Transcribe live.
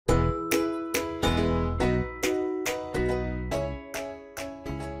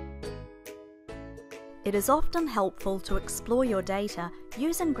it is often helpful to explore your data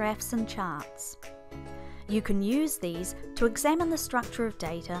using graphs and charts. You can use these to examine the structure of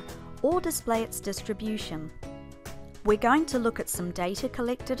data or display its distribution. We're going to look at some data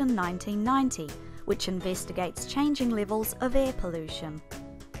collected in 1990, which investigates changing levels of air pollution.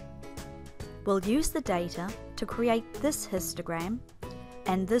 We'll use the data to create this histogram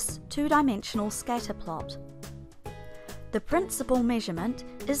and this two-dimensional scatterplot. The principal measurement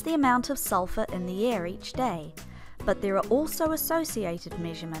is the amount of sulfur in the air each day, but there are also associated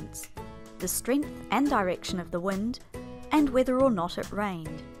measurements, the strength and direction of the wind, and whether or not it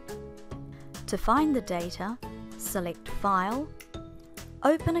rained. To find the data, select File,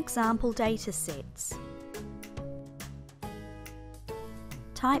 Open Example Datasets.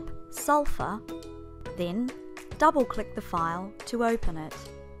 Type sulfur, then double-click the file to open it.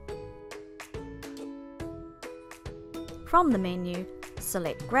 From the menu,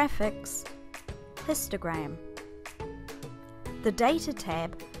 select Graphics, Histogram. The Data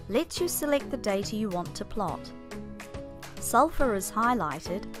tab lets you select the data you want to plot. Sulfur is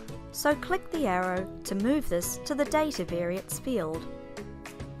highlighted, so click the arrow to move this to the Data Variates field.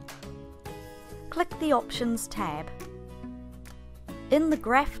 Click the Options tab. In the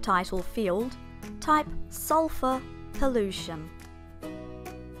Graph Title field, type Sulfur Pollution.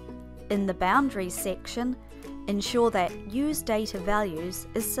 In the Boundaries section, ensure that Use Data Values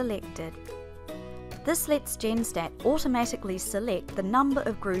is selected. This lets Genstat automatically select the number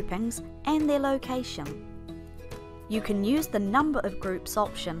of groupings and their location. You can use the Number of Groups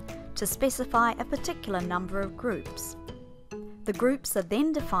option to specify a particular number of groups. The groups are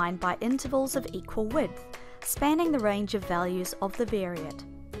then defined by intervals of equal width, spanning the range of values of the variate.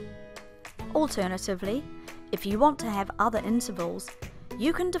 Alternatively, if you want to have other intervals,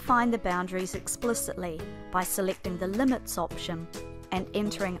 you can define the boundaries explicitly by selecting the Limits option and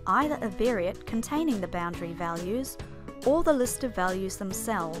entering either a variate containing the boundary values or the list of values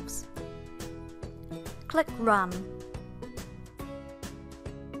themselves. Click Run.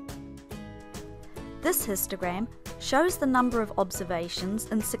 This histogram shows the number of observations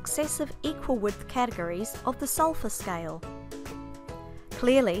in successive equal width categories of the sulfur scale.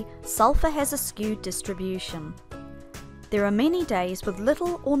 Clearly, sulfur has a skewed distribution. There are many days with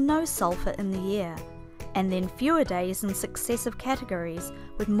little or no sulfur in the air, and then fewer days in successive categories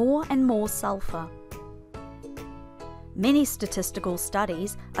with more and more sulfur. Many statistical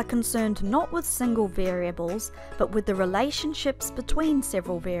studies are concerned not with single variables, but with the relationships between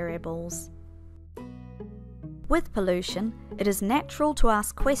several variables. With pollution, it is natural to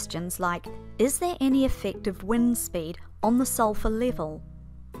ask questions like, is there any effective wind speed on the sulfur level?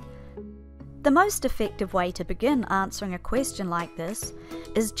 The most effective way to begin answering a question like this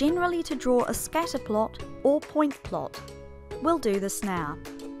is generally to draw a scatterplot or point plot. We'll do this now.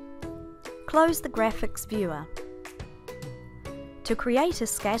 Close the graphics viewer. To create a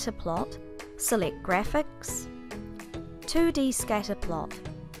scatterplot, select Graphics, 2D Scatterplot.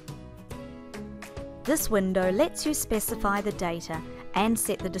 This window lets you specify the data and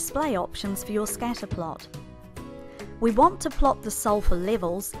set the display options for your scatterplot. We want to plot the sulfur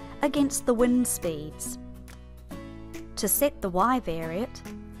levels against the wind speeds. To set the Y variate,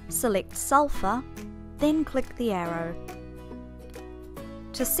 select Sulfur, then click the arrow.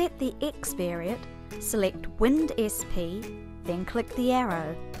 To set the X variate, select Wind SP, then click the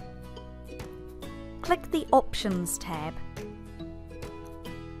arrow. Click the Options tab.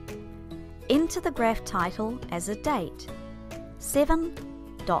 Enter the graph title as a date,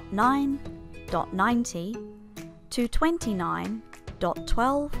 7.9.90 to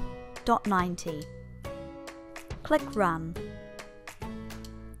 29.12.90. Click Run.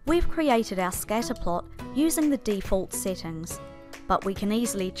 We've created our scatterplot using the default settings, but we can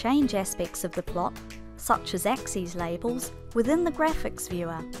easily change aspects of the plot, such as axes labels, within the graphics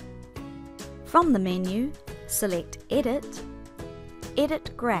viewer. From the menu, select Edit,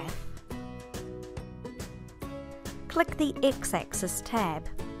 Edit Graph. Click the X-axis tab.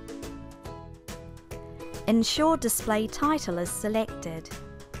 Ensure Display Title is selected.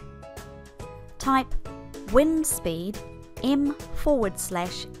 Type Wind Speed m/s.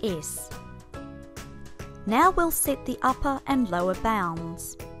 Now we'll set the upper and lower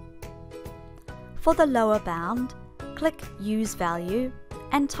bounds. For the lower bound, click Use Value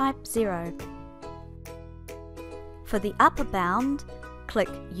and type 0. For the upper bound, click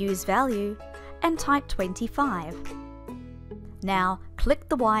Use Value and type 25. Now click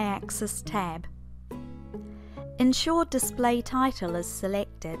the Y-axis tab. Ensure Display Title is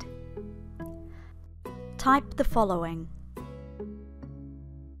selected. Type the following.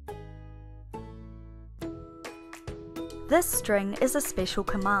 This string is a special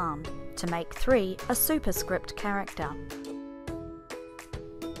command. To make 3 a superscript character.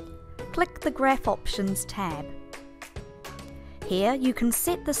 Click the Graph Options tab. Here you can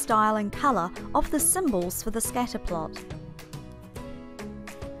set the style and colour of the symbols for the scatterplot.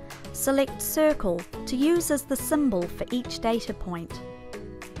 Select Circle to use as the symbol for each data point.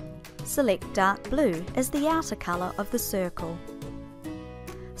 Select dark blue as the outer colour of the circle.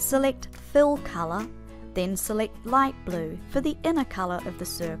 Select Fill Colour, then select light blue for the inner colour of the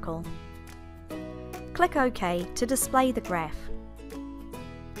circle. Click OK to display the graph.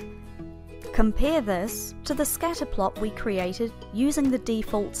 Compare this to the scatterplot we created using the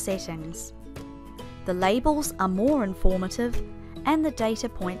default settings. The labels are more informative and the data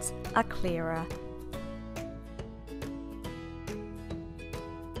points are clearer.